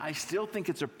I still think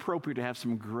it's appropriate to have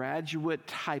some graduate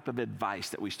type of advice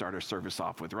that we start our service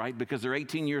off with, right? Because they're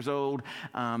 18 years old.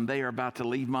 They are about to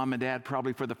leave mom and dad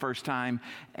probably for the first time,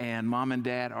 and mom and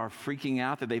dad are freaking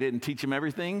out that they didn't teach them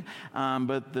everything.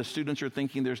 But the students are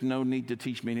thinking there's no need to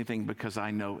teach me anything because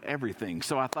I know everything.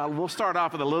 So I thought we'll start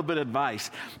off with a little bit of advice.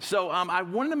 So I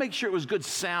wanted to make sure it was good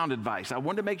sound advice. I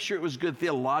wanted to make sure it was good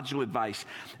theological advice.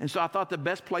 And so I thought the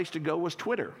best place to go was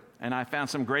Twitter. And I found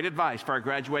some great advice for our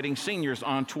graduating seniors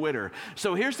on Twitter.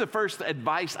 So here's the first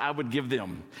advice I would give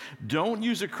them. Don't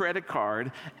use a credit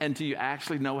card until you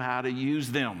actually know how to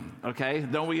use them, okay?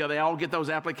 They all get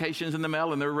those applications in the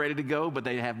mail and they're ready to go, but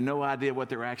they have no idea what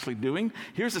they're actually doing.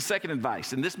 Here's the second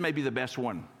advice, and this may be the best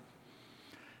one.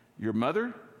 Your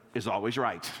mother is always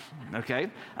right,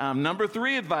 okay? Number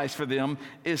 3 advice for them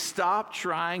is stop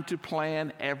trying to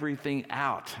plan everything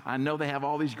out. I know they have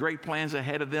all these great plans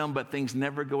ahead of them, but things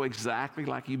never go exactly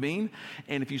like you mean.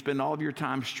 And if you spend all of your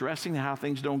time stressing how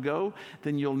things don't go,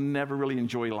 then you'll never really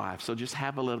enjoy life. So just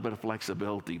have a little bit of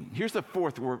flexibility. Here's the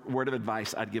fourth word of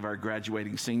advice I'd give our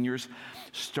graduating seniors.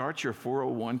 Start your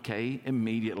 401k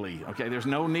immediately, okay? There's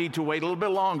no need to wait a little bit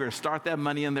longer. Start that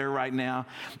money in there right now.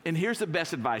 And here's the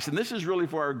best advice, and this is really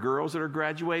for our girls that are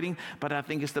graduating, but I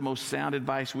think it's the most sound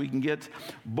advice we can get.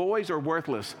 Boys are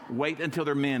worthless. Wait until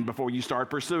they're men before you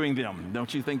start pursuing them.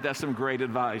 Don't you think that's some great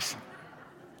advice?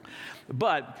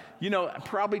 But,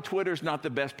 probably Twitter's not the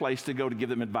best place to go to give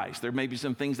them advice. There may be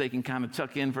some things they can kind of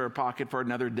tuck in for a pocket for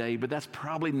another day, but that's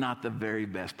probably not the very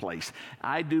best place.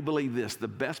 I do believe this, the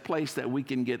best place that we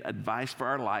can get advice for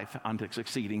our life onto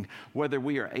succeeding, whether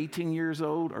we are 18 years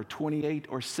old or 28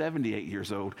 or 78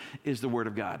 years old, is the Word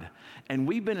of God. And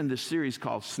we've been in this series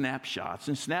called Snapshots.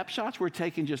 And Snapshots, we're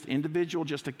taking just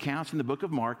accounts in the book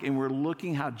of Mark, and we're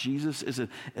looking how Jesus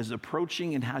is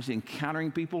approaching and how he's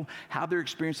encountering people, how they're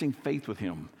experiencing faith with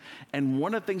him. And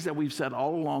one of the things that we've said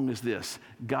all along is this: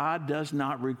 God does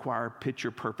not require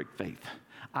picture-perfect faith.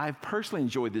 I've personally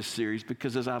enjoyed this series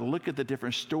because as I look at the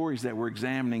different stories that we're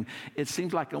examining, it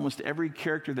seems like almost every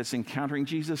character that's encountering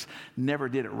Jesus never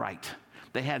did it right.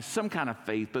 They had some kind of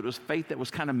faith, but it was faith that was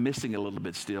kind of missing a little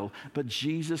bit still. But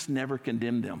Jesus never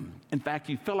condemned them. In fact,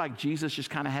 you feel like Jesus just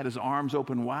kind of had his arms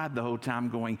open wide the whole time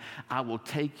going, I will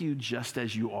take you just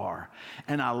as you are.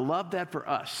 And I love that for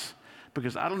us.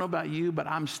 Because I don't know about you, but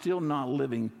I'm still not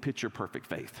living picture-perfect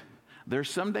faith. There's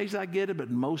some days I get it,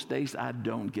 but most days I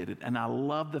don't get it. And I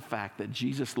love the fact that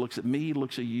Jesus looks at me,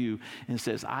 looks at you, and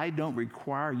says, I don't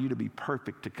require you to be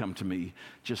perfect to come to me.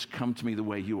 Just come to me the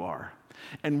way you are.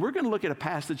 And we're going to look at a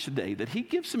passage today that he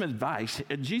gives some advice,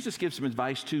 Jesus gives some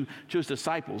advice to his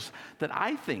disciples that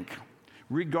I think,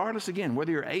 regardless, again, whether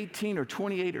you're 18 or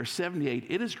 28 or 78,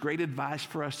 it is great advice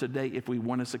for us today if we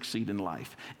want to succeed in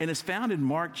life. And it's found in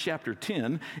Mark chapter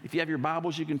 10. If you have your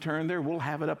Bibles, you can turn there. We'll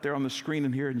have it up there on the screen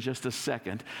in here in just a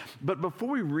second. But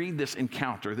before we read this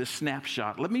encounter, this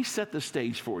snapshot, let me set the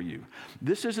stage for you.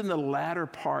 This is in the latter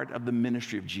part of the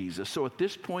ministry of Jesus. So at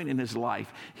this point in his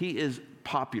life, he is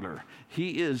popular.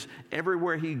 He is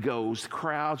everywhere he goes,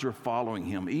 crowds are following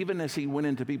him. Even as he went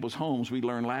into people's homes, we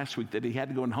learned last week that he had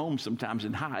to go in homes sometimes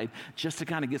and hide just to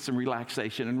kind of get some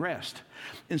relaxation and rest.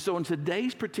 And so in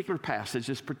today's particular passage,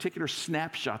 this particular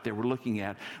snapshot that we're looking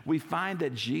at, we find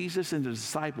that Jesus and the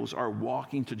disciples are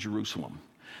walking to Jerusalem.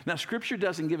 Now, Scripture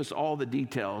doesn't give us all the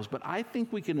details, but I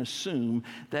think we can assume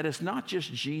that it's not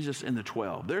just Jesus and the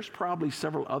 12. There's probably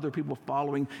several other people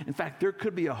following. In fact, there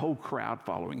could be a whole crowd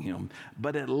following him.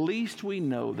 But at least we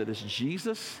know that it's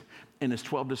Jesus and his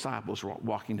 12 disciples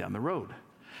walking down the road.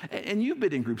 And you've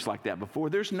been in groups like that before.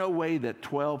 There's no way that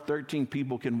 12, 13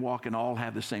 people can walk and all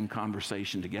have the same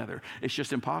conversation together. It's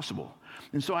just impossible.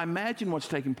 And so I imagine what's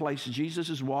taking place. Jesus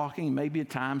is walking. Maybe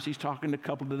at times he's talking to a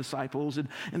couple of the disciples, and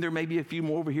there may be a few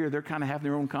more over here. They're kind of having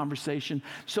their own conversation.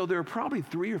 So there are probably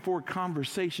 3 or 4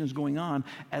 conversations going on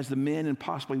as the men and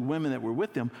possibly women that were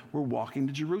with them were walking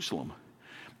to Jerusalem.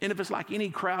 And if it's like any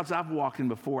crowds I've walked in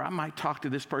before, I might talk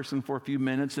to this person for a few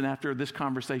minutes, and after this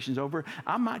conversation's over,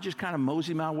 I might just kind of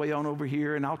mosey my way on over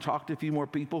here, and I'll talk to a few more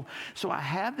people. So I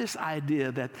have this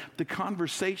idea that the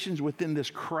conversations within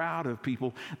this crowd of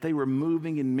people, they were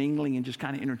moving and mingling and just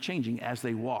kind of interchanging as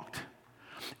they walked.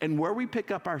 And where we pick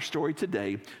up our story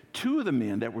today, 2 of the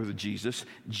men that were with Jesus,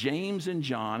 James and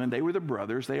John, and they were the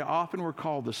brothers. They often were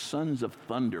called the sons of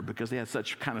thunder because they had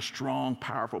such kind of strong,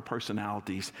 powerful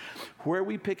personalities. Where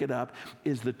we pick it up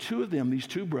is the 2 of them, these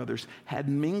 2 brothers, had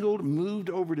mingled,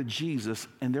 moved over to Jesus,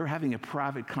 and they're having a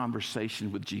private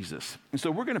conversation with Jesus. And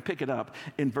so we're going to pick it up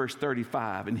in verse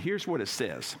 35, and here's what it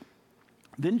says.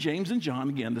 Then James and John,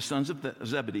 again, the sons of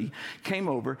Zebedee, came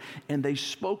over, and they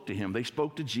spoke to him. They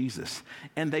spoke to Jesus,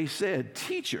 and they said,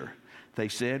 "Teacher, They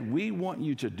said, "We want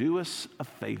you to do us a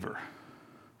favor."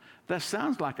 That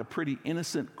sounds like a pretty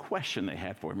innocent question they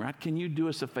had for him, right? Can you do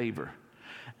us a favor?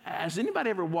 Has anybody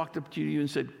ever walked up to you and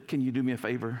said, "Can you do me a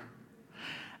favor?"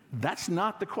 That's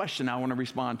not the question I want to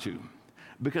respond to,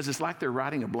 because it's like they're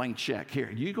writing a blank check. Here,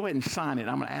 you go ahead and sign it.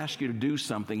 I'm going to ask you to do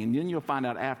something, and then you'll find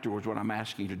out afterwards what I'm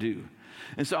asking you to do.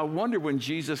 And so I wonder when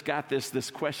Jesus got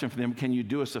this question from them, "Can you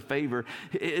do us a favor?"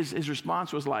 His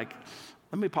response was like,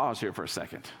 let me pause here for a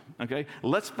second, okay?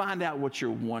 Let's find out what you're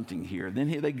wanting here. Then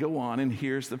here they go on, and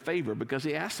here's the favor, because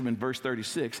he asked them in verse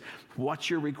 36, "What's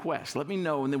your request? Let me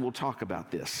know, and then we'll talk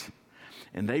about this."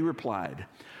 And they replied,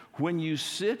 "When you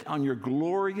sit on your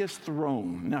glorious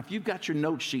throne." Now, if you've got your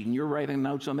note sheet and you're writing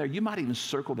notes on there, you might even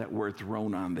circle that word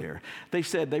throne on there.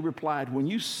 They replied, "When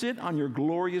you sit on your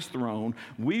glorious throne,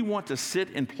 we want to sit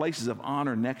in places of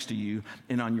honor next to you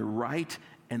and on your right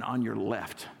and on your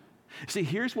left." See,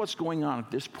 here's what's going on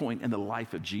at this point in the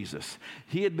life of Jesus.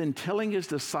 He had been telling his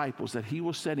disciples that he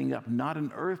was setting up not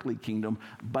an earthly kingdom,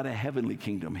 but a heavenly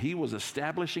kingdom. He was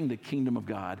establishing the kingdom of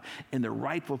God, and the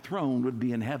rightful throne would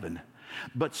be in heaven.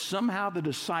 But somehow the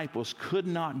disciples could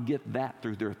not get that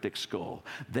through their thick skull.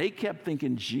 They kept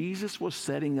thinking Jesus was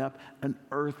setting up an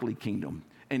earthly kingdom,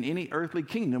 and any earthly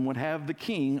kingdom would have the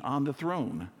king on the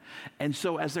throne. And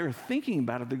so as they're thinking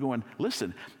about it, they're going,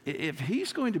 listen, if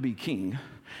he's going to be king,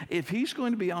 if he's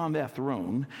going to be on that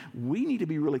throne, we need to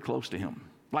be really close to him.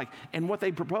 And what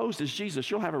they proposed is, Jesus,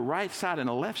 you'll have a right side and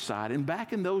a left side. And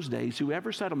back in those days,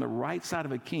 whoever sat on the right side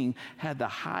of a king had the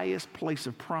highest place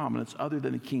of prominence other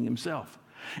than the king himself.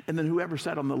 And then whoever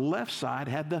sat on the left side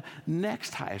had the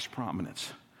next highest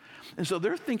prominence. And so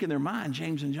they're thinking in their mind,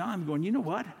 James and John, going, you know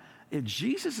what? If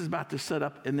Jesus is about to set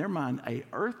up in their mind a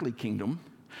earthly kingdom,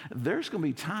 there's going to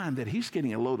be time that he's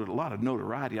getting a lot of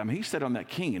notoriety. I mean, he's sitting on that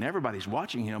king and everybody's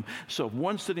watching him. So if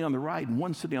one's sitting on the right and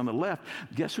one's sitting on the left,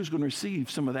 guess who's going to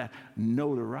receive some of that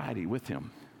notoriety with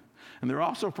him? And they're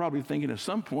also probably thinking at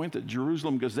some point that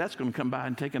Jerusalem Gazette's going to come by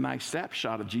and take a nice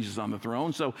snapshot of Jesus on the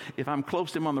throne. So if I'm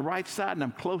close to him on the right side and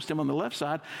I'm close to him on the left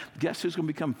side, guess who's going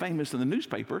to become famous in the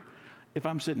newspaper if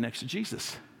I'm sitting next to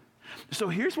Jesus? So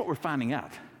here's what we're finding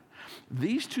out.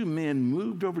 These two men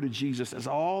moved over to Jesus as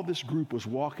all this group was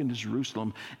walking to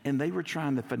Jerusalem, and they were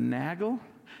trying to finagle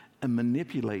and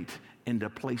manipulate into a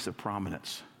place of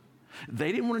prominence.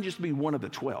 They didn't want to just be one of the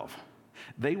 12.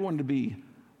 They wanted to be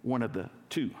one of the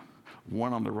two,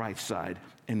 one on the right side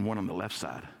and one on the left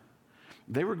side.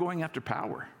 They were going after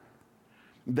power.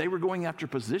 They were going after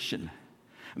position.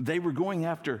 They were going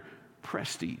after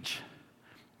prestige.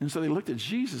 And so they looked at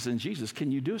Jesus and, Jesus, can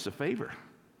you do us a favor?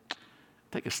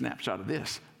 Take a snapshot of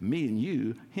this. Me and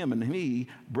you, him and me,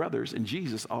 brothers and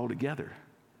Jesus all together.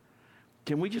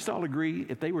 Can we just all agree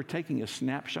if they were taking a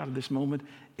snapshot of this moment,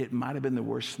 it might have been the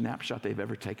worst snapshot they've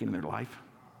ever taken in their life?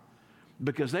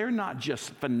 Because they're not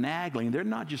just finagling, they're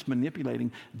not just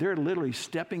manipulating, they're literally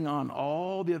stepping on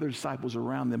all the other disciples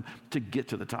around them to get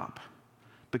to the top.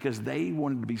 Because they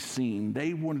wanted to be seen,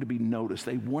 they wanted to be noticed,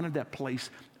 they wanted that place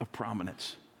of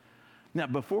prominence. Now,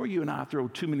 before you and I throw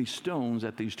too many stones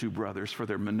at these two brothers for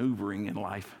their maneuvering in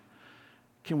life,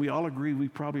 can we all agree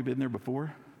we've probably been there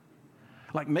before?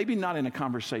 Maybe not in a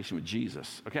conversation with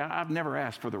Jesus. Okay, I've never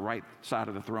asked for the right side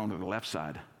of the throne or the left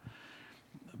side.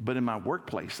 But in my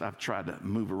workplace, I've tried to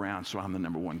move around so I'm the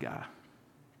number one guy.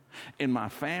 In my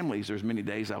families, there's many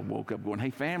days I woke up going, hey,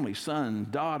 family, son,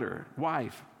 daughter,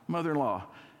 wife, mother-in-law,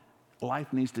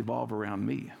 life needs to evolve around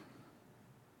me.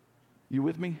 You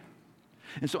with me?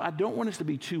 And so I don't want us to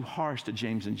be too harsh to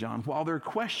James and John. While their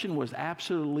question was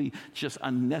absolutely just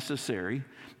unnecessary,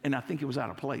 and I think it was out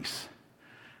of place.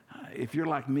 If you're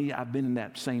like me, I've been in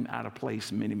that same out of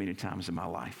place many, many times in my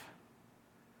life.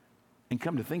 And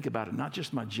come to think about it, not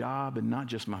just my job and not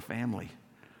just my family.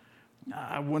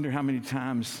 I wonder how many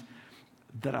times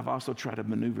that I've also tried to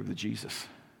maneuver with Jesus.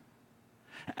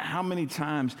 How many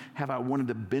times have I wanted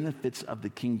the benefits of the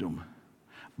kingdom,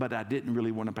 but I didn't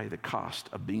really want to pay the cost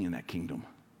of being in that kingdom?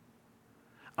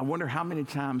 I wonder how many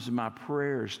times in my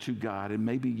prayers to God, and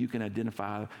maybe you can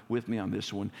identify with me on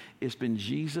this one, it's been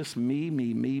Jesus, me,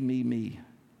 me, me, me, me.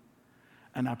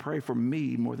 And I pray for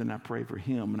me more than I pray for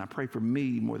him, and I pray for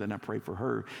me more than I pray for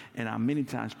her, and I many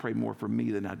times pray more for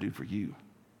me than I do for you.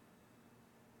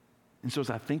 And so as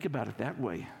I think about it that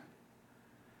way,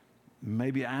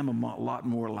 maybe I'm a lot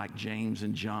more like James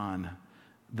and John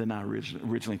than I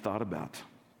originally thought about.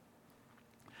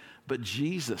 But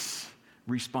Jesus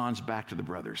responds back to the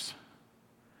brothers.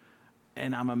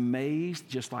 And I'm amazed,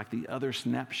 just like the other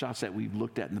snapshots that we've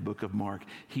looked at in the book of Mark,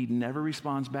 he never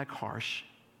responds back harsh.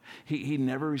 He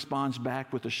never responds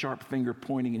back with a sharp finger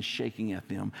pointing and shaking at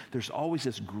them. There's always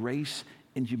this grace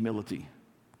and humility.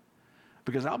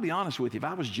 Because I'll be honest with you, if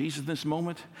I was Jesus in this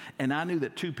moment and I knew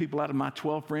that 2 people out of my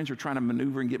 12 friends were trying to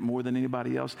maneuver and get more than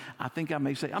anybody else, I think I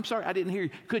may say, I'm sorry, I didn't hear you.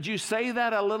 Could you say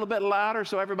that a little bit louder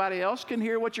so everybody else can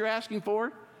hear what you're asking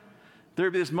for?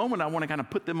 There'd be this moment I want to kind of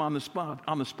put them on the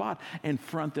spot and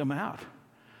front them out.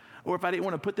 Or if I didn't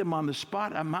want to put them on the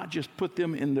spot, I might just put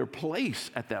them in their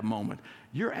place at that moment.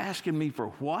 You're asking me for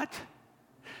what?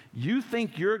 You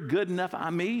think you're good enough?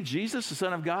 I'm me, Jesus, the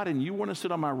Son of God, and you want to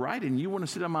sit on my right and you want to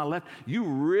sit on my left? You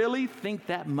really think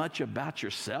that much about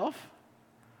yourself?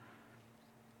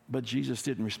 But Jesus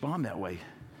didn't respond that way.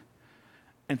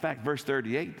 In fact, verse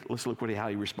 38, let's look how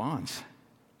he responds.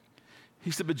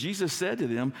 He said, but Jesus said to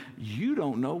them, you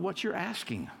don't know what you're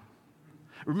asking.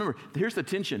 Remember, here's the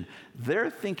tension.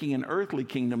 They're thinking an earthly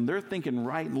kingdom. They're thinking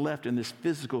right and left in this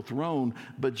physical throne,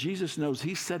 but Jesus knows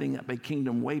he's setting up a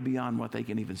kingdom way beyond what they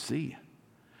can even see.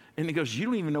 And he goes, you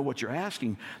don't even know what you're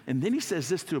asking. And then he says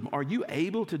this to them, are you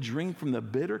able to drink from the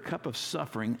bitter cup of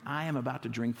suffering I am about to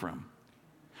drink from?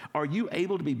 Are you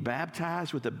able to be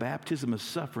baptized with the baptism of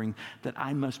suffering that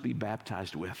I must be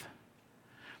baptized with?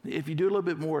 If you do a little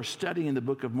bit more study in the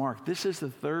book of Mark, this is the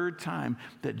 3rd time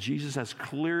that Jesus has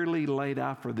clearly laid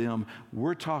out for them,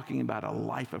 we're talking about a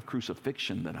life of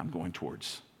crucifixion that I'm going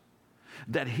towards.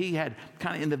 That he had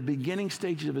kind of in the beginning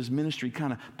stages of his ministry,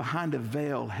 kind of behind a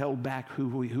veil, held back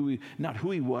not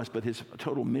who he was, but his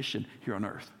total mission here on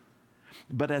earth.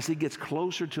 But as he gets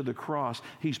closer to the cross,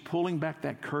 he's pulling back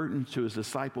that curtain to his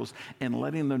disciples and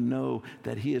letting them know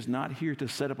that he is not here to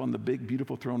set up on the big,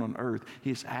 beautiful throne on earth.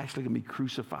 He is actually going to be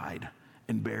crucified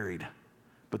and buried,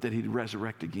 but that he'd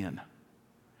resurrect again.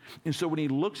 And so when he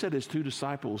looks at his 2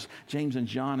 disciples, James and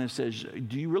John, and says,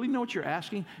 do you really know what you're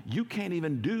asking? You can't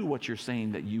even do what you're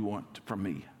saying that you want from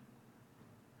me.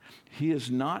 He is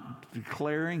not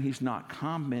declaring, he's not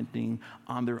commenting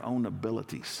on their own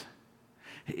abilities.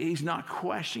 He's not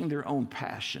questioning their own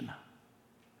passion.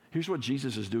 Here's what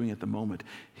Jesus is doing at the moment.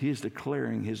 He is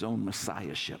declaring his own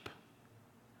messiahship.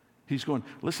 He's going,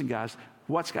 listen, guys,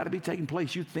 what's got to be taking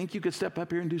place? You think you could step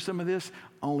up here and do some of this?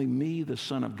 Only me, the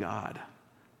Son of God,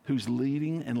 who's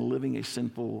leading and living a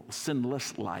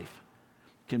sinless life,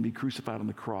 can be crucified on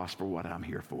the cross for what I'm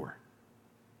here for.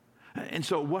 And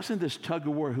so it wasn't this tug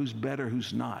of war, who's better,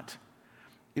 who's not.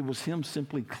 It was him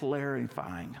simply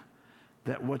clarifying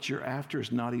that what you're after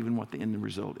is not even what the end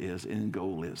result is, end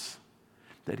goal is.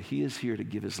 That he is here to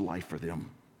give his life for them.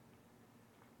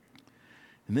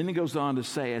 And then he goes on to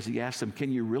say, as he asks them,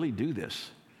 can you really do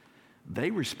this? They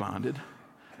responded,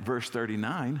 verse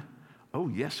 39, oh,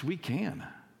 yes, we can.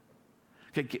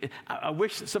 Okay, I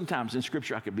wish that sometimes in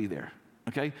Scripture I could be there,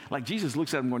 okay? Like Jesus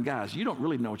looks at them going, guys, you don't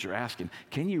really know what you're asking.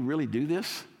 Can you really do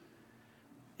this?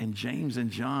 And James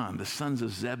and John, the sons of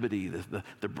Zebedee,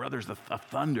 the brothers of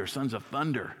thunder, sons of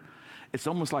thunder. It's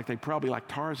almost like they probably, like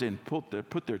Tarzan,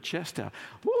 put their chest out.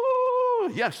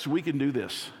 Woo! Yes, we can do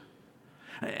this.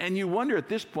 And you wonder at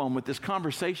this point, with this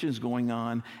conversation is going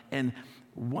on, and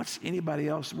what's anybody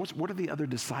else, what are the other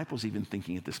disciples even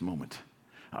thinking at this moment?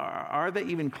 Are they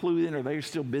even clued in? Are they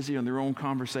still busy on their own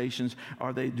conversations?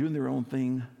 Are they doing their own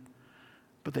thing?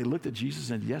 But they looked at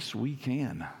Jesus and said, yes, we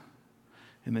can.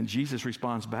 And then Jesus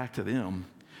responds back to them,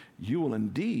 you will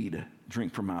indeed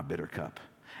drink from my bitter cup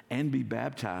and be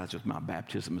baptized with my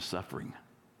baptism of suffering.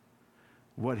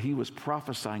 What he was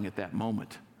prophesying at that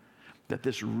moment, that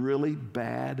this really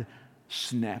bad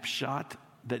snapshot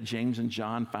that James and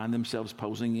John find themselves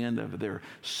posing in of their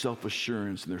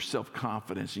self-assurance and their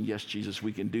self-confidence, and yes, Jesus,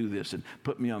 we can do this, and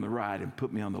put me on the right and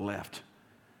put me on the left.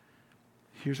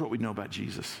 Here's what we know about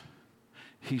Jesus.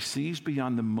 He sees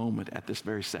beyond the moment at this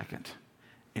very second,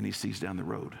 and he sees down the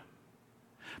road.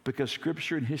 Because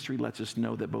Scripture and history lets us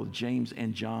know that both James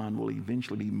and John will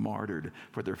eventually be martyred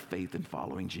for their faith in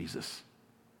following Jesus.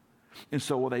 And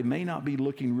so while they may not be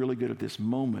looking really good at this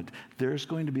moment, there's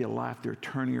going to be a life they're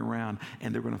turning around,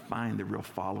 and they're going to find the real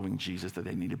following Jesus that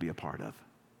they need to be a part of.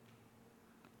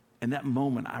 In that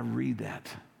moment, I read that,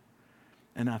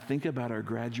 and I think about our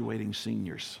graduating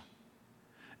seniors.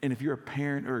 And if you're a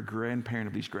parent or a grandparent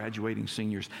of these graduating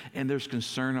seniors, and there's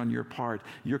concern on your part,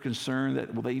 you're concerned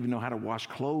that, will they even know how to wash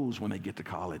clothes when they get to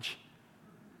college?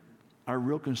 Our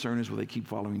real concern is, will they keep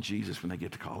following Jesus when they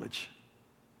get to college?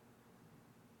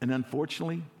 And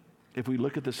unfortunately, if we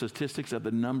look at the statistics of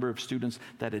the number of students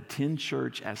that attend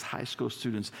church as high school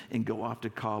students and go off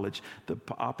to college, the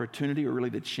opportunity, or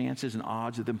really the chances and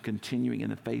odds of them continuing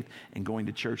in the faith and going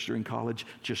to church during college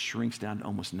just shrinks down to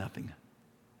almost nothing.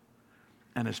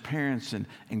 And as parents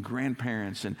and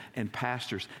grandparents and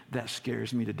pastors, that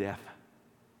scares me to death.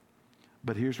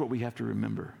 But here's what we have to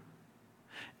remember.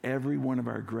 Every one of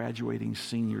our graduating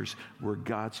seniors were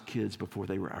God's kids before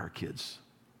they were our kids.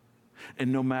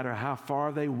 And no matter how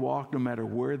far they walk, no matter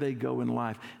where they go in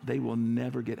life, they will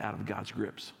never get out of God's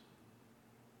grips.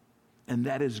 And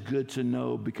that is good to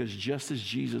know, because just as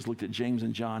Jesus looked at James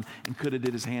and John and could have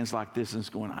did his hands like this and is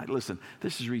going, listen,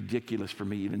 this is ridiculous for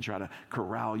me to even try to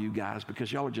corral you guys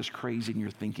because y'all are just crazy in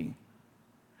your thinking.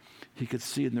 He could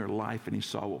see in their life, and he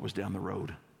saw what was down the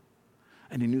road.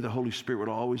 And he knew the Holy Spirit would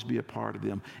always be a part of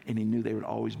them, and he knew they would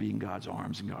always be in God's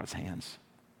arms and God's hands.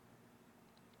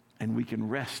 And we can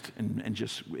rest and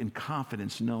just in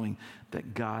confidence knowing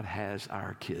that God has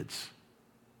our kids.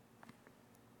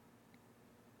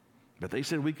 But they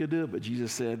said we could do it, but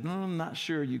Jesus said, no, I'm not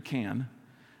sure you can,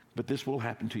 but this will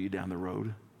happen to you down the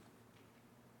road.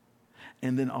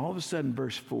 And then all of a sudden,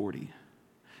 verse 40,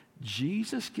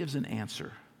 Jesus gives an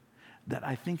answer that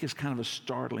I think is kind of a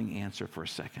startling answer for a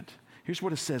second. Here's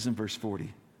what it says in verse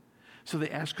 40. So they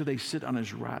ask, could they sit on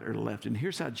his right or left? And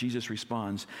here's how Jesus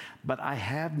responds, but I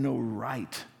have no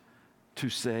right to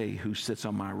say who sits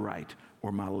on my right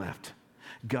or my left.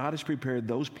 God has prepared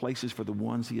those places for the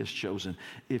ones he has chosen.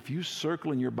 If you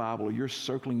circle in your Bible or you're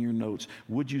circling your notes,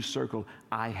 would you circle,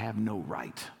 I have no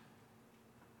right?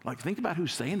 Like, think about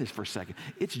who's saying this for a second.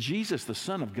 It's Jesus, the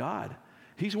Son of God.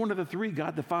 He's one of the three,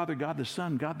 God the Father, God the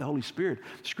Son, God the Holy Spirit.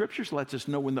 Scriptures lets us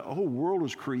know when the whole world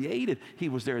was created, he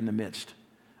was there in the midst.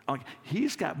 Like,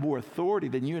 he's got more authority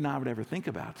than you and I would ever think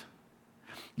about.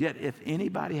 Yet if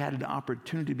anybody had an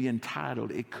opportunity to be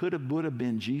entitled, it would have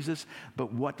been Jesus.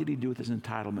 But what did he do with his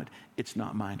entitlement? It's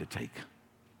not mine to take.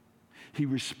 He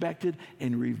respected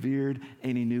and revered,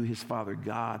 and he knew his Father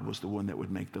God was the one that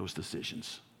would make those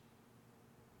decisions.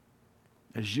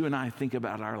 As you and I think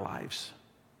about our lives,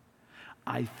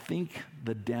 I think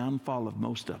the downfall of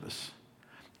most of us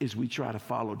is we try to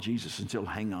follow Jesus and still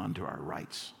hang on to our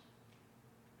rights.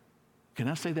 Can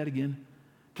I say that again?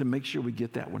 To make sure we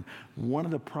get that one. One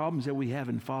of the problems that we have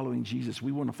in following Jesus,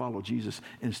 we want to follow Jesus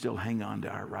and still hang on to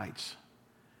our rights.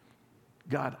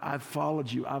 God, I've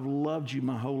followed you. I've loved you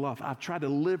my whole life. I've tried to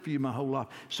live for you my whole life.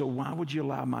 So why would you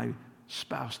allow my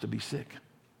spouse to be sick?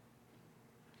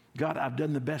 God, I've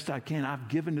done the best I can. I've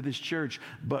given to this church,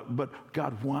 but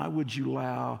God, why would you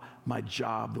allow my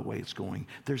job the way it's going?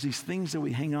 There's these things that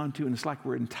we hang on to, and it's like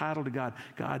we're entitled to God.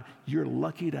 God, you're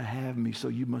lucky to have me, so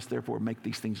you must therefore make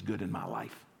these things good in my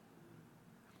life.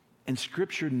 And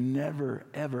Scripture never,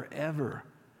 ever, ever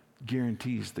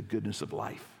guarantees the goodness of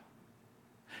life.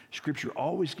 Scripture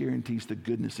always guarantees the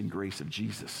goodness and grace of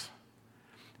Jesus.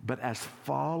 But as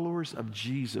followers of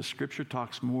Jesus, Scripture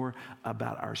talks more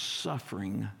about our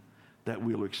suffering that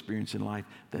we'll experience in life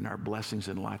than our blessings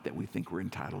in life that we think we're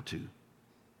entitled to.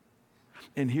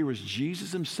 And here was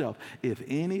Jesus himself. If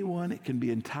anyone can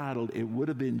be entitled, it would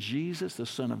have been Jesus, the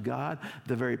Son of God,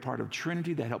 the very part of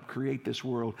Trinity that helped create this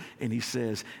world. And he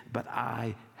says, but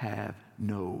I have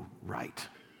no right.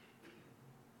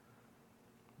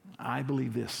 I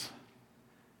believe this,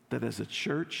 that as a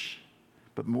church,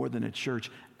 but more than a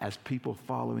church, as people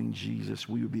following Jesus,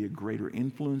 we would be a greater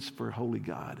influence for holy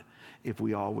God if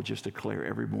we all would just declare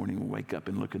every morning when we wake up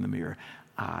and look in the mirror,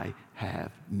 I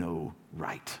have no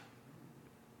right.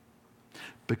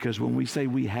 Because when we say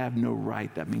we have no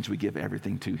right, that means we give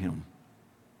everything to him.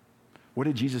 What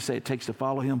did Jesus say it takes to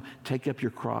follow him? Take up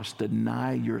your cross,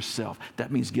 deny yourself.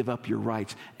 That means give up your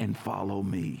rights and follow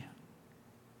me.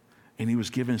 And he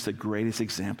was giving us the greatest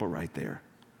example right there.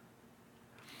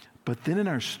 But then in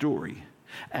our story,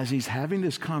 as he's having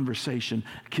this conversation,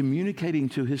 communicating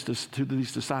to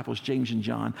these disciples, James and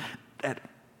John, that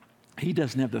he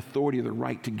doesn't have the authority or the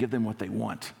right to give them what they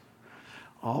want.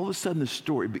 All of a sudden, the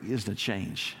story begins to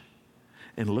change.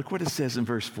 And look what it says in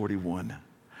verse 41.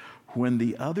 When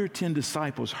the other 10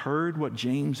 disciples heard what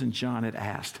James and John had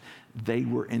asked, they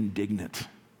were indignant.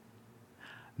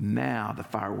 Now the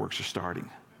fireworks are starting.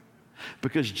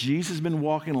 Because Jesus has been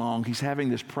walking along, he's having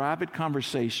this private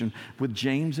conversation with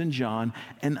James and John,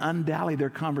 and undoubtedly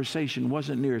their conversation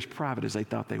wasn't near as private as they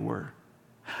thought they were.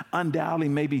 Undoubtedly,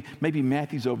 maybe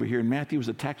Matthew's over here, and Matthew was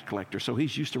a tax collector, so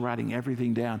he's used to writing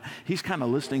everything down. He's kind of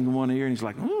listening in one ear, and he's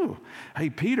like, oh, hey,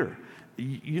 Peter,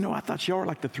 you know, I thought y'all were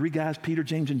like the three guys, Peter,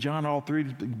 James, and John, all three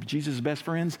Jesus' best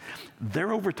friends.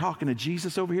 They're over talking to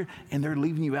Jesus over here, and they're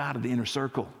leaving you out of the inner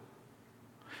circle.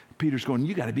 Peter's going,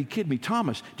 you got to be kidding me.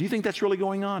 Thomas, do you think that's really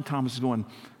going on? Thomas is going,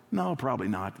 no, probably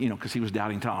not, because he was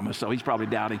doubting Thomas, so he's probably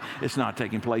doubting it's not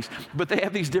taking place. But they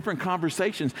have these different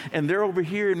conversations, and they're over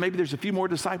here, and maybe there's a few more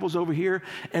disciples over here,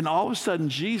 and all of a sudden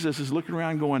Jesus is looking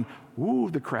around going,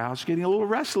 ooh, the crowd's getting a little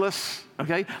restless,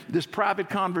 okay? This private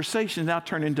conversation now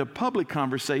turned into a public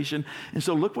conversation, and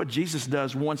so look what Jesus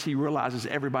does once he realizes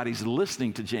everybody's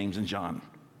listening to James and John.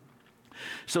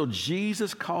 So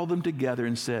Jesus called them together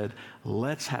and said,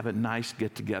 let's have a nice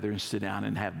get together and sit down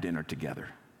and have dinner together.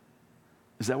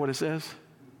 Is that what it says?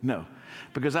 No.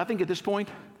 Because I think at this point,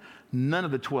 none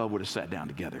of the 12 would have sat down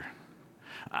together.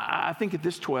 I think at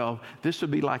this 12, this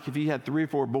would be like if you had 3 or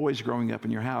 4 boys growing up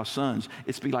in your house, sons,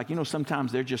 it's be like,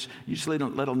 sometimes you just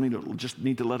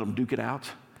need to let them duke it out.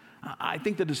 I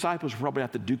think the disciples were probably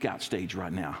at the duke out stage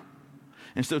right now.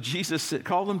 And so Jesus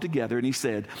called them together and he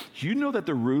said, you know that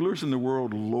the rulers in the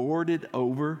world lord it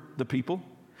over the people,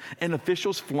 and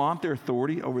officials flaunt their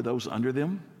authority over those under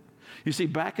them? You see,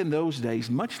 back in those days,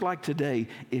 much like today,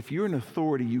 if you're an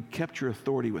authority, you kept your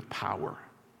authority with power.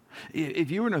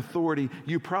 If you were an authority,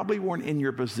 you probably weren't in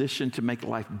your position to make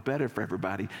life better for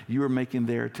everybody. You were making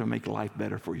there to make life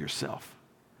better for yourself.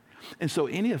 And so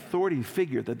any authority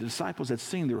figure that the disciples had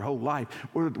seen their whole life,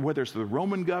 or whether it's the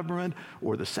Roman government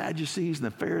or the Sadducees and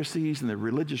the Pharisees and the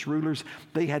religious rulers,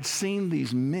 they had seen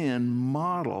these men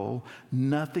model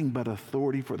nothing but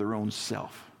authority for their own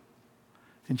self.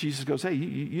 And Jesus goes, hey,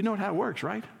 you know how it works,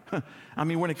 right? I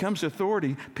mean, when it comes to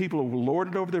authority, people will lord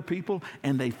it over their people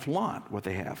and they flaunt what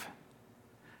they have.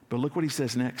 But look what he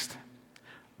says next.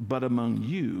 But among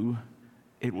you,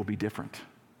 it will be different.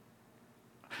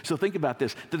 So think about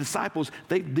this. The disciples,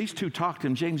 these two talked to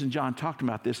him, James and John talked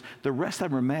about this. The rest of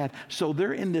them are mad. So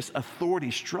they're in this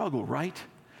authority struggle, right?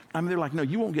 I mean, they're like, no,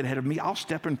 you won't get ahead of me. I'll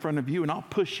step in front of you and I'll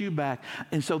push you back.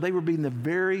 And so they were being the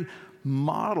very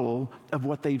model of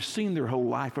what they've seen their whole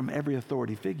life from every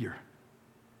authority figure.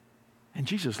 And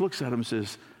Jesus looks at them and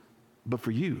says, but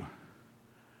for you,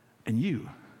 and you,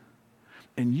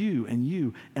 and you, and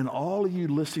you, and all of you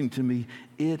listening to me,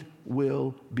 it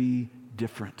will be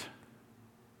different.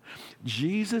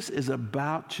 Jesus is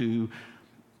about to,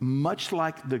 much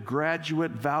like the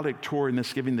graduate valedictorian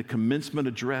that's giving the commencement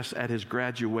address at his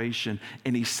graduation,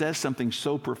 and he says something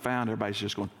so profound, everybody's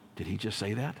just going, did he just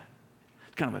say that?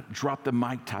 It's kind of a drop the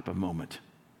mic type of moment.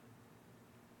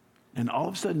 And all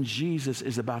of a sudden, Jesus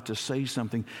is about to say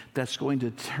something that's going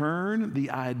to turn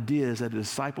the ideas that the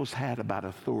disciples had about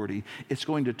authority. It's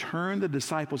going to turn the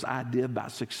disciples' idea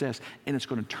about success, and it's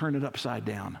going to turn it upside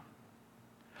down.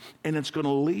 And it's going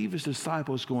to leave his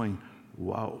disciples going,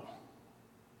 whoa.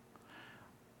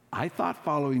 I thought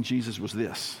following Jesus was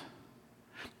this,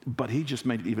 but he just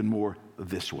made it even more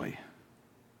this way.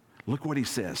 Look what he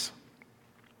says.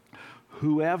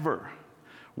 Whoever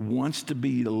wants to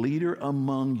be the leader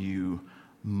among you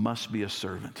must be a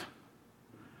servant.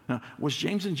 Now, was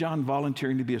James and John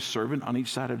volunteering to be a servant on each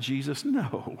side of Jesus?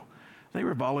 No. They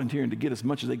were volunteering to get as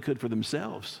much as they could for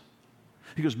themselves.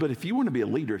 He goes, but if you want to be a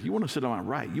leader, if you want to sit on my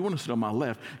right, you want to sit on my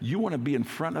left, you want to be in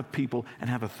front of people and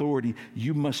have authority,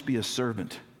 you must be a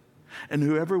servant. And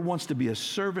whoever wants to be a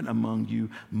servant among you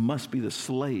must be the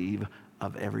slave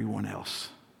of everyone else.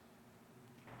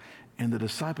 And the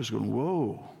disciples are going,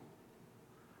 whoa.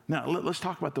 Now, let's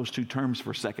talk about those two terms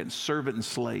for a second, servant and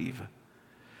slave.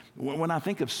 When I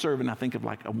think of servant, I think of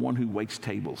like a one who waits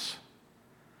tables.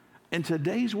 In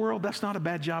today's world, that's not a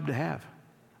bad job to have.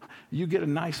 You get a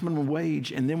nice minimum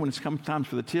wage, and then when it's come time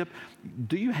for the tip,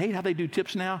 do you hate how they do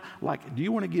tips now? Like, do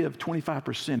you want to give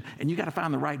 25%, and you got to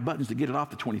find the right buttons to get it off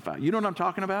the 25? You know what I'm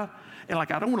talking about? And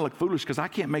like, I don't want to look foolish because I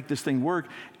can't make this thing work,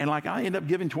 and like, I end up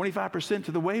giving 25%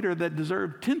 to the waiter that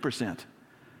deserved 10%.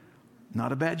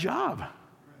 Not a bad job.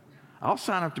 I'll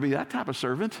sign up to be that type of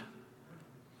servant.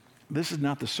 This is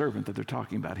not the servant that they're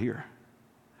talking about here.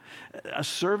 A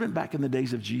servant back in the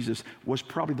days of Jesus was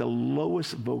probably the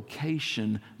lowest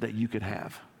vocation that you could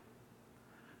have.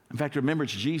 In fact, remember,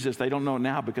 it's Jesus. They don't know it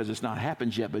now because it's not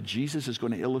happened yet, but Jesus is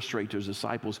going to illustrate to his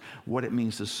disciples what it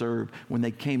means to serve. When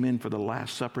they came in for the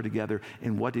Last Supper together,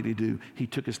 and what did he do? He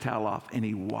took his towel off and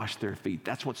he washed their feet.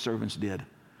 That's what servants did.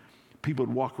 People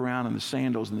would walk around in the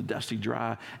sandals in the dusty,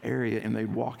 dry area, and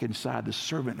they'd walk inside. The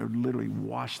servant would literally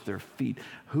wash their feet.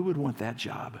 Who would want that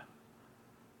job?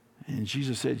 And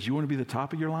Jesus said, you want to be the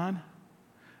top of your line?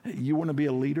 You want to be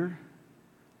a leader?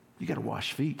 You got to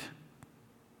wash feet.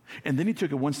 And then he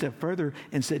took it one step further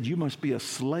and said, you must be a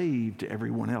slave to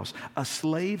everyone else. A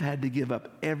slave had to give up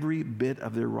every bit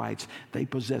of their rights. They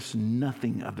possessed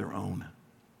nothing of their own.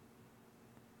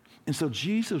 And so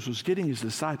Jesus was getting his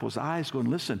disciples' eyes going,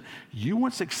 listen, you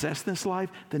want success in this life?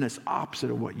 Then it's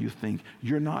opposite of what you think.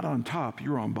 You're not on top,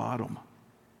 you're on bottom.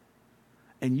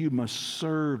 And you must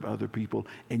serve other people,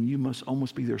 and you must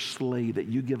almost be their slave, that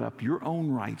you give up your own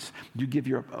rights, you give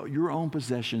your own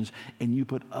possessions, and you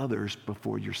put others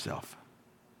before yourself.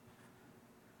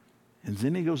 And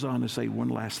then he goes on to say one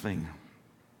last thing.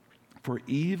 For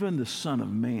even the Son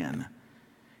of Man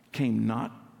came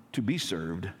not to be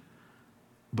served,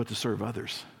 but to serve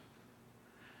others.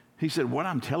 He said, what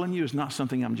I'm telling you is not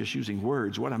something I'm just using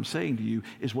words. What I'm saying to you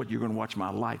is what you're going to watch my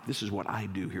life. This is what I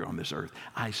do here on this earth.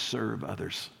 I serve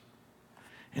others.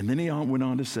 And then he went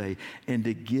on to say, and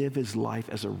to give his life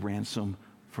as a ransom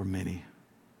for many.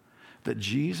 That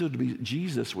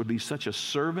Jesus would be such a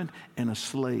servant and a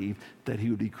slave that he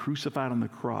would be crucified on the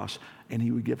cross, and he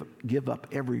would give up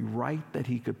every right that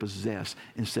he could possess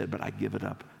and said, but I give it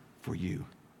up for you.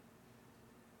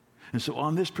 And so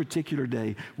on this particular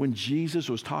day, when Jesus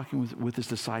was talking with his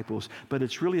disciples, but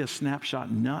it's really a snapshot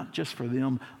not just for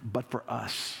them, but for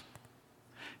us.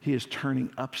 He is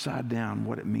turning upside down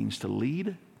what it means to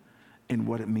lead and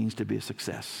what it means to be a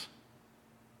success.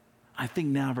 I think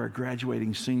now of our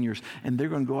graduating seniors, and they're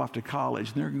going to go off to college,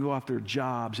 and they're going to go off their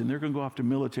jobs, and they're going to go off to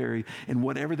military, and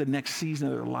whatever the next season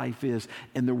of their life is,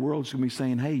 and the world's going to be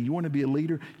saying, hey, you want to be a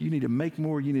leader? You need to make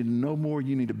more, you need to know more,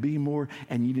 you need to be more,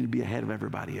 and you need to be ahead of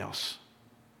everybody else.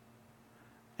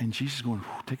 And Jesus is going,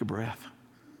 take a breath.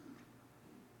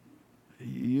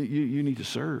 You need to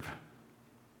serve.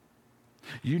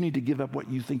 You need to give up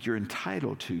what you think you're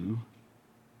entitled to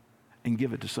and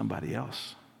give it to somebody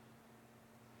else.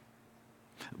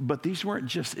 But these weren't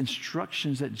just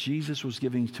instructions that Jesus was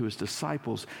giving to his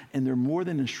disciples, and they're more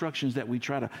than instructions that we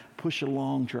try to push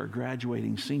along to our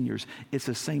graduating seniors. It's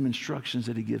the same instructions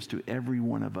that he gives to every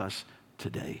one of us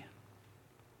today.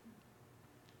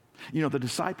 You know, the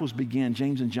disciples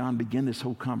James and John begin this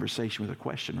whole conversation with a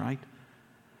question, right?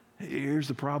 Here's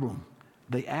the problem.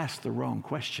 They asked the wrong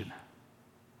question.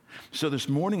 So this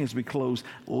morning as we close,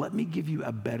 let me give you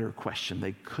a better question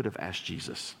they could have asked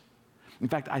Jesus. In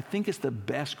fact, I think it's the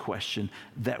best question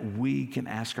that we can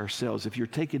ask ourselves. If you're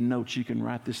taking notes, you can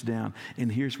write this down.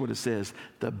 And here's what it says.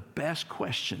 The best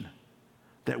question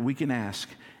that we can ask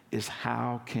is,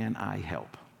 how can I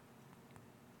help?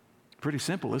 Pretty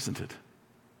simple, isn't it?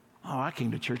 Oh, I came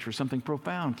to church for something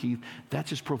profound, Keith.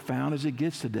 That's as profound as it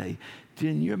gets today.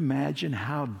 Can you imagine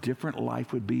how different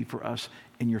life would be for us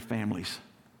and your families?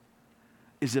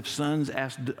 Is if sons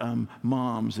asked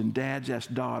moms, and dads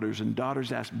asked daughters, and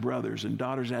daughters asked brothers, and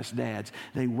daughters asked dads.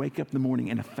 They wake up in the morning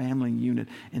in a family unit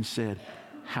and said,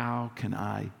 how can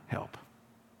I help?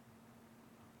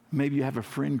 Maybe you have a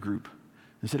friend group.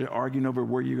 Instead of arguing over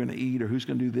where you're going to eat or who's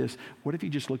going to do this, what if you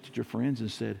just looked at your friends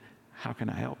and said, how can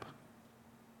I help?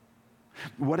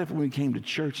 What if we came to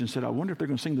church and said, I wonder if they're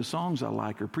going to sing the songs I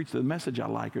like or preach the message I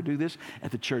like or do this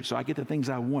at the church so I get the things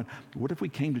I want? What if we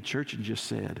came to church and just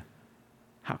said,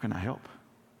 how can I help?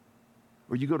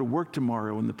 Or you go to work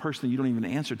tomorrow and the person that you don't even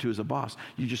answer to is a boss.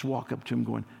 You just walk up to him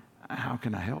going, how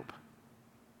can I help?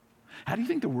 How do you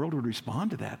think the world would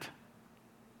respond to that?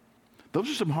 Those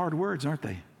are some hard words, aren't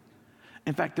they?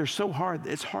 In fact, they're so hard,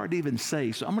 it's hard to even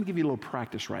say. So I'm going to give you a little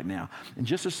practice right now. In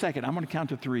just a second, I'm going to count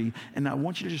to 3, and I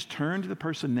want you to just turn to the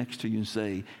person next to you and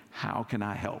say, how can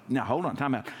I help? Now, hold on,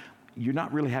 time out. You're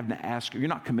not really having to ask, you're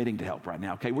not committing to help right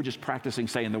now, okay? We're just practicing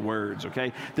saying the words,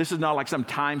 okay? This is not like some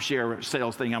timeshare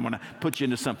sales thing. I'm going to put you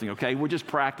into something, okay? We're just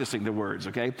practicing the words,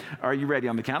 okay? Are you ready?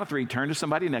 On the count of 3, turn to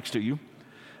somebody next to you.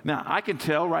 Now, I can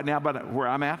tell right now by where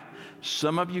I'm at,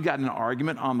 some of you got in an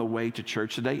argument on the way to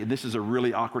church today, and this is a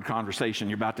really awkward conversation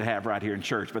you're about to have right here in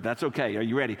church, but that's okay. Are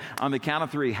you ready? On the count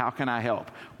of 3, how can I help?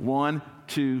 1,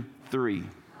 2, 3.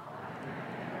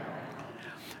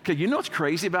 Okay, you know what's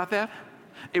crazy about that?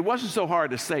 It wasn't so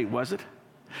hard to say, was it?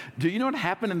 Do you know what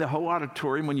happened in the whole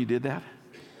auditorium when you did that?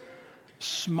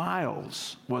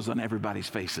 Smiles was on everybody's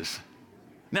faces.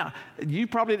 Now, you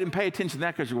probably didn't pay attention to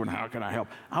that because you're going, how can I help?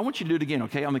 I want you to do it again,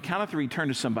 okay? On the count of 3, turn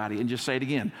to somebody and just say it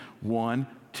again. 1,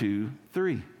 2,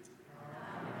 3.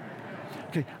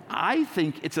 Okay, I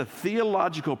think it's a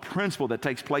theological principle that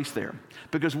takes place there.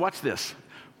 Because watch this.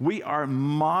 We are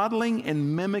modeling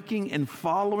and mimicking and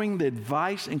following the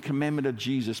advice and commandment of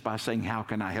Jesus by saying, how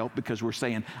can I help? Because we're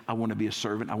saying, I want to be a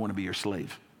servant. I want to be your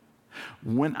slave.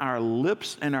 When our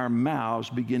lips and our mouths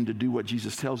begin to do what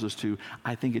Jesus tells us to,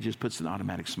 I think it just puts an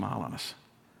automatic smile on us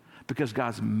because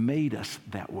God's made us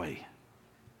that way.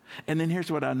 And then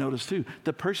here's what I noticed too.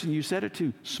 The person you said it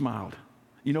to smiled.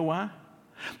 You know why?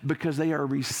 Because they are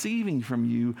receiving from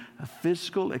you a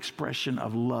physical expression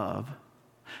of love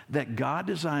that God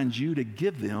designed you to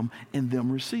give them and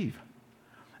them receive.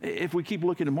 If we keep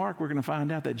looking at Mark, we're going to find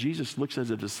out that Jesus looks at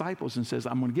the disciples and says,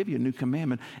 I'm going to give you a new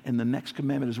commandment. And the next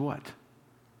commandment is what?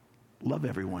 Love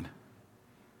everyone.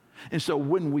 And so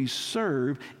when we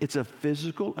serve, it's a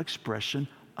physical expression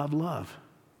of love.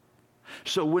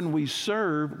 So when we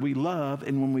serve, we love.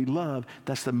 And when we love,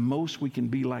 that's the most we can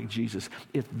be like Jesus.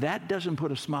 If that doesn't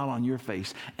put a smile on your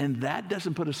face and that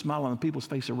doesn't put a smile on the people's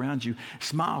face around you,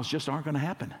 smiles just aren't going to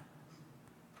happen.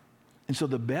 And so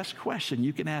the best question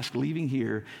you can ask leaving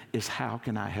here is, how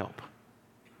can I help?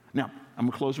 Now, I'm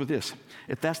going to close with this.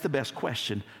 If that's the best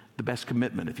question, the best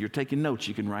commitment, if you're taking notes,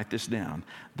 you can write this down.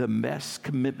 The best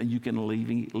commitment you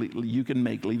can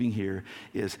make leaving here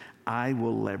is, I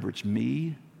will leverage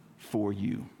me for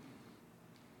you.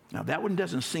 Now, that one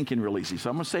doesn't sink in real easy. So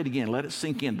I'm going to say it again. Let it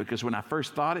sink in, because when I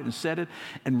first thought it and said it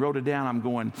and wrote it down, I'm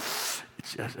going,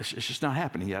 it's just not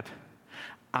happening yet.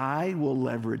 I will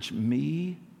leverage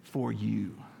me for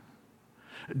you.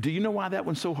 Do you know why that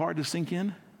one's so hard to sink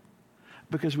in?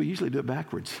 Because we usually do it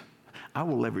backwards. I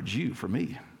will leverage you for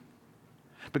me.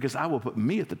 Because I will put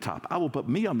me at the top. I will put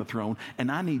me on the throne, and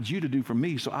I need you to do for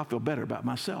me so I feel better about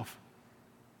myself.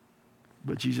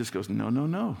 But Jesus goes, no, no,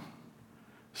 no.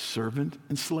 Servant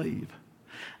and slave.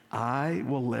 I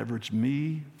will leverage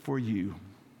me for you.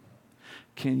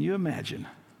 Can you imagine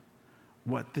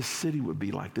what this city would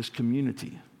be like, this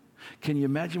community? Can you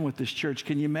imagine what this church,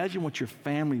 can you imagine what your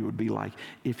family would be like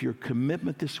if your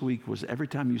commitment this week was every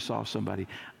time you saw somebody,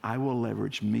 I will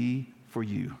leverage me for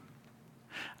you.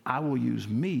 I will use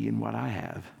me and what I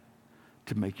have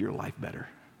to make your life better.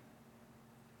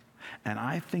 And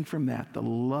I think from that, the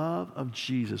love of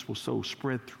Jesus will so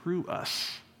spread through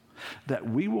us that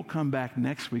we will come back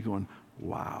next week going,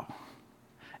 wow,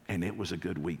 and it was a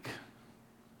good week.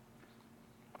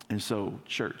 And so,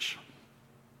 church,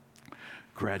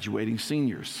 graduating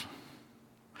seniors,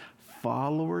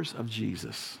 followers of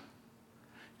Jesus,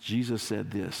 Jesus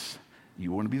said this,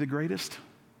 you want to be the greatest?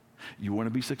 You want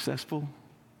to be successful?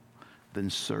 Then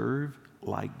serve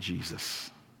like Jesus.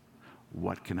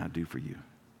 What can I do for you?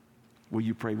 Will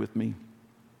you pray with me?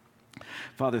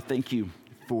 Father, thank you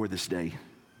for this day.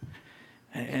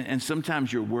 And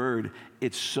sometimes your word,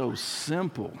 it's so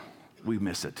simple, we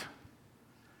miss it.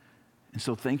 And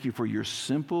so thank you for your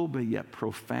simple but yet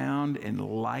profound and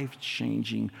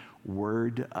life-changing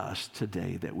word to us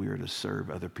today, that we are to serve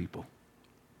other people.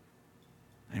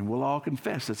 And we'll all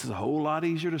confess this is a whole lot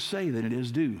easier to say than it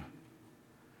is do.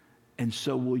 And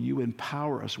so will you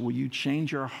empower us? Will you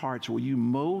change our hearts? Will you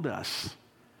mold us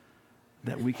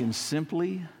that we can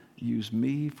simply use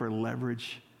me for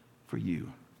leverage for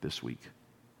you this week?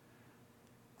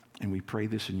 And we pray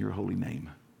this in your holy name.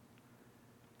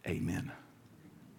 Amen.